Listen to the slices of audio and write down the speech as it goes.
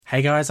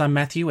Hey guys, I'm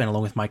Matthew, and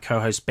along with my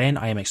co-host Ben,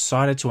 I am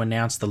excited to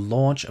announce the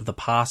launch of the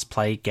Past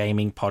Play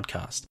Gaming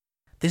podcast.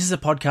 This is a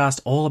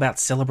podcast all about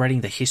celebrating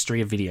the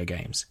history of video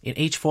games. In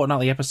each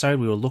fortnightly episode,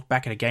 we will look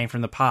back at a game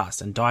from the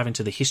past and dive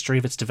into the history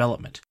of its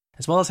development,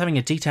 as well as having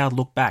a detailed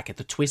look back at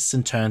the twists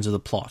and turns of the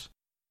plot.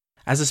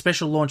 As a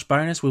special launch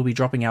bonus, we'll be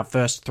dropping our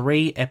first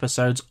 3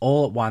 episodes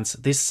all at once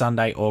this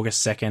Sunday,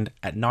 August 2nd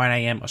at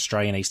 9am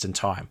Australian Eastern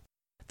Time.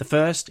 The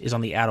first is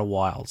on The Outer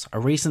Wilds, a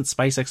recent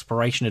space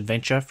exploration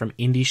adventure from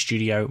indie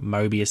studio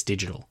Mobius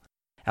Digital.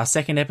 Our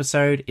second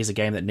episode is a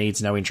game that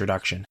needs no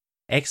introduction,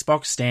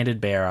 Xbox standard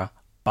bearer,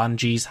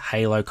 Bungie's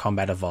Halo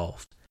Combat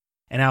Evolved.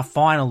 And our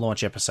final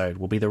launch episode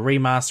will be the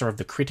remaster of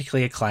the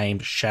critically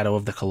acclaimed Shadow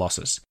of the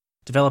Colossus.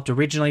 Developed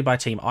originally by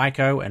Team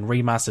Ico and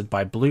remastered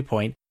by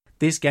Bluepoint,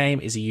 this game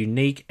is a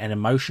unique and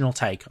emotional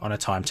take on a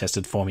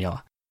time-tested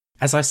formula.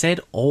 As I said,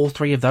 all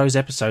 3 of those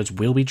episodes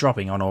will be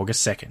dropping on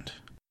August 2nd.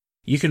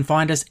 You can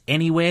find us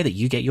anywhere that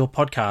you get your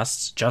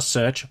podcasts. Just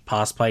search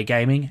Past Play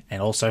Gaming,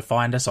 and also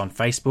find us on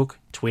Facebook,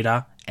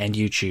 Twitter, and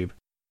YouTube.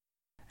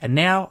 And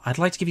now, I'd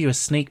like to give you a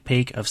sneak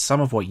peek of some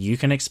of what you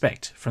can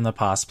expect from the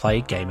Past Play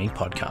Gaming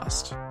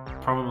podcast.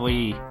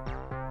 Probably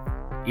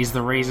is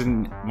the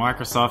reason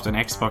Microsoft and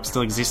Xbox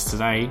still exist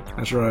today.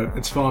 That's right,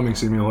 it's Farming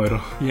Simulator.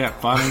 Yeah,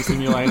 Farming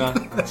Simulator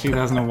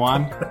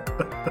 2001.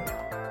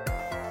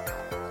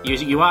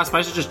 You are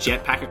supposed to just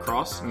jetpack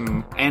across,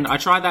 and I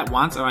tried that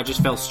once and I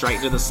just fell straight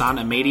into the sun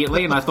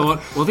immediately, and I thought,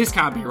 well, this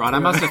can't be right, I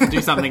must have to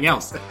do something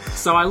else.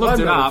 So I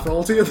looked it up.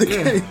 Faulty of the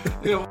game.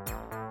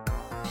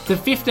 The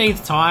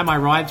 15th time I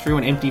ride through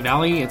an empty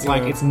valley, it's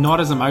like, it's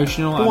not as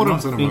emotional.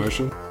 Boredom's an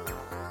emotion.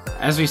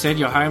 As we said,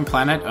 your home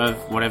planet of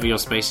whatever your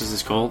species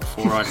is called,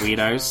 4-eyed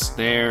weirdos,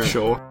 they're...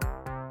 Sure.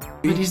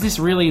 But is this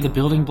really the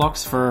building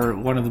blocks for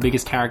one of the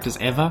biggest characters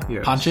ever?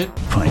 Yes. Punch it?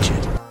 Punch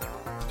it.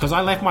 Because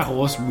I left my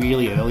horse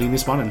really early in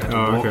this one and had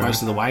to walk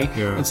most of the way.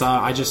 Yeah. And so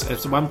I just,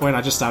 at one point,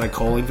 I just started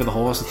calling for the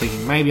horse and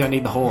thinking, maybe I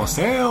need the horse.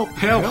 Help!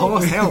 Help,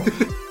 horse, help!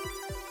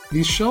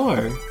 He's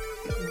shy.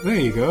 There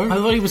you go. I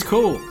thought he was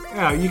cool.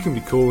 Yeah, you can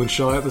be cool and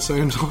shy at the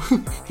same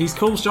time. He's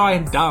cool, shy,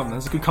 and dumb.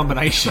 That's a good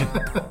combination.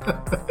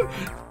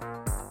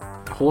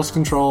 Horse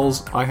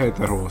controls. I hate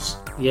that horse.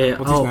 Yeah.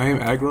 What's his name?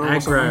 Aggro?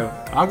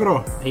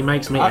 Aggro. He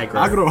makes me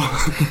aggro.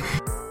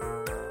 Aggro.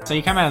 So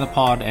you come out of the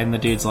pod and the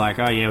dude's like,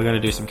 oh yeah, we've got to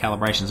do some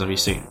calibrations of your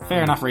suit.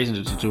 Fair enough reason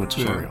to do a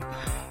tutorial.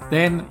 Yeah.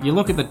 Then you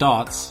look at the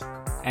dots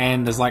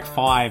and there's like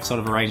 5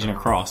 sort of arranging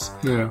across.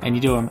 Yeah. And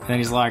you do them and then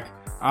he's like,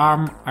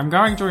 I'm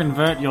going to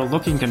invert your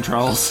looking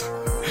controls.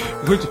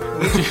 Would you...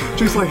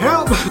 Just like,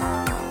 help!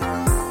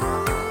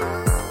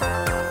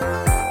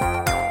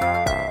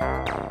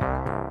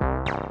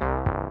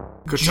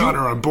 Katana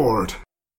on board.